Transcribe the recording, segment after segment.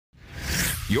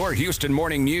Your Houston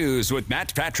Morning News with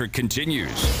Matt Patrick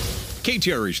continues.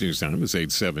 KTRH News Time is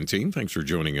 8:17. Thanks for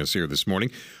joining us here this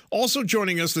morning. Also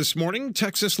joining us this morning,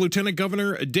 Texas Lieutenant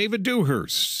Governor David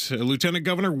Dewhurst. Lieutenant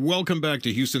Governor, welcome back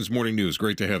to Houston's Morning News.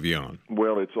 Great to have you on.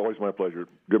 Well, it's always my pleasure.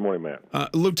 Good morning,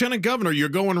 Matt. Lieutenant Governor, you're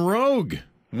going rogue.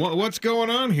 What's going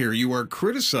on here? You are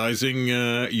criticizing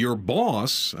your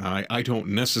boss. I don't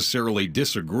necessarily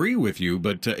disagree with you,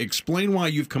 but explain why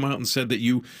you've come out and said that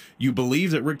you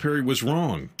believe that Rick Perry was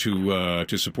wrong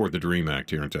to support the DREAM Act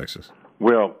here in Texas.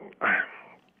 Well,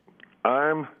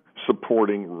 I'm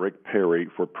supporting Rick Perry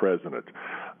for president.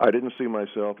 I didn't see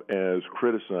myself as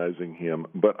criticizing him,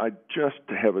 but I just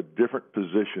have a different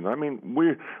position. I mean,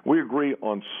 we agree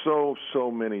on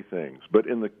so many things, but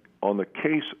on the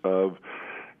case of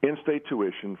in-state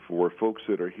tuition for folks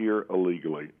that are here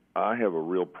illegally, I have a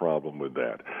real problem with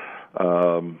that.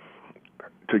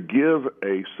 To give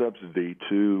a subsidy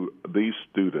to these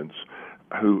students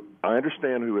who I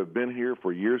understand who have been here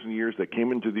for years and years, that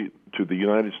came into the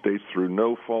United States through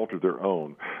no fault of their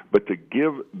own, but to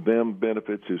give them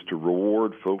benefits is to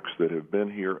reward folks that have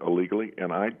been here illegally,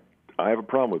 and I have a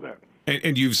problem with that.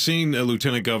 And you've seen,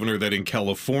 Lieutenant Governor, that in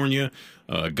California,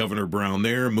 Governor Brown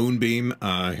there, Moonbeam,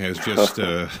 has just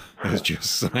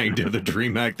signed the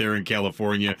DREAM Act there in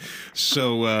California.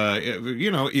 So,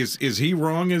 is he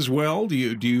wrong as well? Do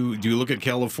you look at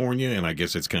California, and I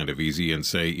guess it's kind of easy, and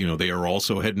say, they are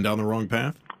also heading down the wrong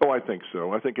path? Oh, I think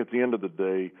so. I think at the end of the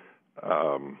day,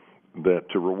 that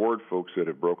to reward folks that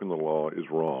have broken the law is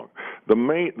wrong. The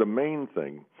main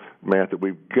thing, Matt, that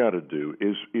we've got to do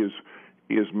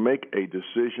is make a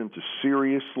decision to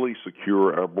seriously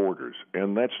secure our borders.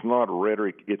 And that's not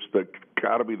rhetoric. It's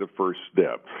got to be the first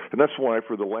step. And that's why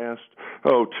for the last,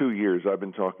 2 years, I've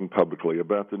been talking publicly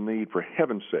about the need, for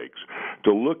heaven's sakes,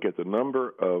 to look at the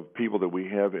number of people that we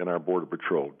have in our Border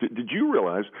Patrol. Did you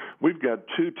realize we've got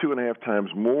 2.5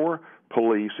 times more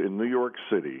police in New York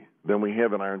City than we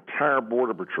have in our entire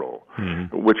Border Patrol,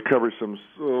 which covers some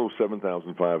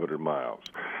 7,500 miles.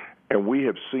 And we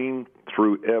have seen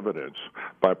through evidence,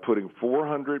 by putting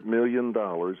 $400 million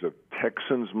of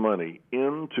Texans' money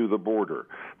into the border,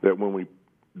 that when we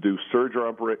do surge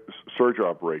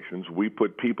operations, we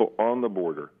put people on the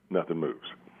border, nothing moves.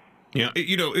 Yeah,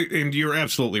 and you're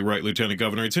absolutely right, Lieutenant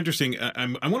Governor. It's interesting.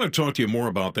 I want to talk to you more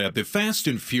about that. The Fast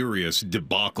and Furious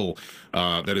debacle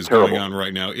that is going on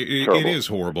right now, it is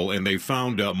horrible. And they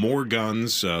found more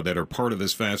guns that are part of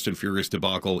this Fast and Furious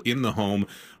debacle in the home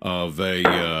of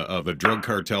a drug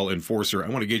cartel enforcer. I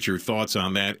want to get your thoughts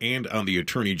on that and on the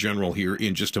Attorney General here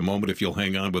in just a moment, if you'll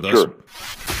hang on with us. Sure.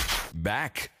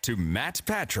 Back to Matt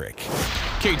Patrick.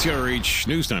 KTRH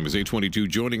News Time is 8:22.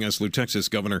 Joining us, Lieutenant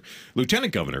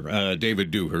Governor David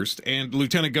Dewhurst. And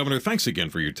Lieutenant Governor, thanks again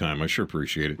for your time. I sure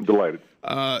appreciate it. Delighted.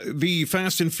 The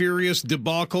Fast and Furious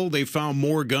debacle, they found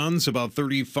more guns, about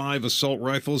 35 assault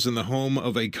rifles in the home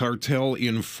of a cartel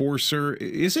enforcer.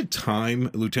 Is it time,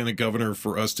 Lieutenant Governor,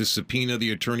 for us to subpoena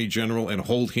the Attorney General and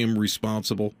hold him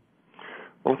responsible?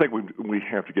 Well, I think we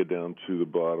have to get down to the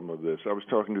bottom of this. I was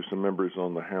talking to some members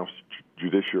on the House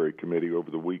Judiciary Committee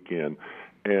over the weekend,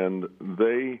 and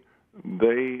they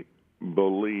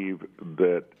believe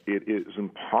that it is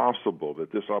impossible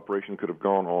that this operation could have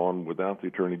gone on without the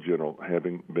Attorney General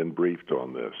having been briefed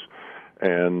on this.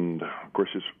 And, of course,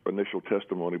 his initial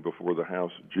testimony before the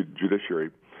House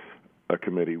Judiciary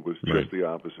Committee was just the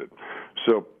opposite.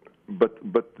 So, but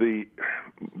the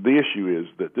issue is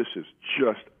that this is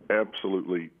just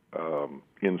absolutely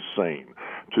insane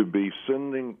to be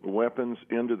sending weapons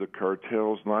into the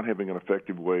cartels, not having an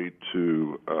effective way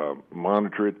to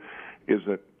monitor it.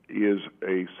 Is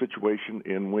a situation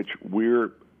in which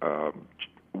we're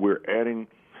adding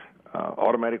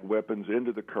automatic weapons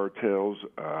into the cartels.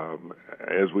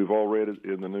 As we've all read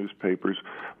in the newspapers,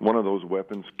 one of those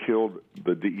weapons killed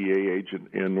the DEA agent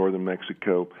in northern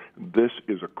Mexico. This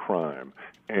is a crime,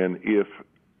 and if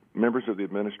members of the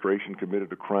administration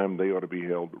committed a crime, they ought to be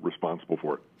held responsible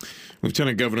for it.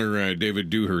 Lieutenant Governor David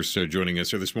Dewhurst joining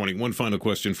us here this morning. One final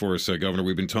question for us, Governor.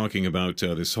 We've been talking about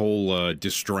this whole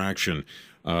distraction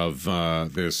of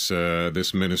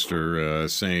this minister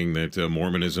saying that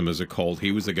Mormonism is a cult.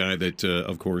 He was the guy that,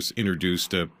 of course,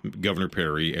 introduced Governor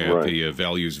Perry at the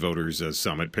Values Voters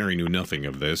Summit. Perry knew nothing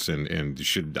of this and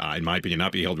should, in my opinion,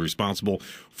 not be held responsible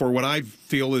for what I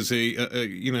feel is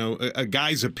a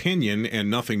guy's opinion and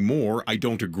nothing more. I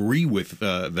don't agree with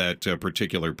that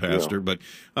particular pastor, but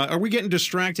are we getting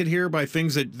distracted here by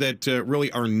things that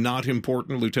really are not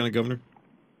important, Lieutenant Governor?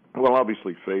 Well,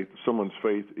 obviously, someone's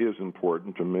faith is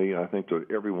important to me. I think to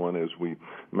everyone as we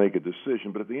make a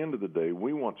decision. But at the end of the day,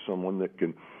 we want someone that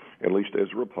can at least as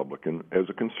a Republican, as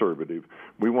a conservative.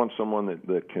 We want someone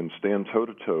that can stand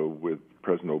toe-to-toe with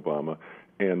President Obama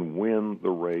and win the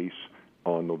race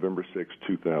on November 6,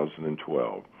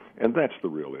 2012. And that's the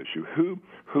real issue.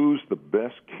 Who's the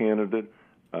best candidate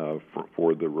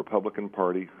for the Republican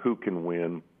Party? Who can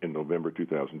win in November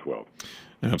 2012?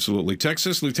 Absolutely.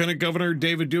 Texas Lieutenant Governor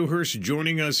David Dewhurst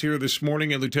joining us here this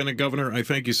morning. And Lieutenant Governor, I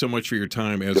thank you so much for your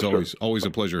time. As always, always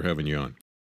a pleasure having you on.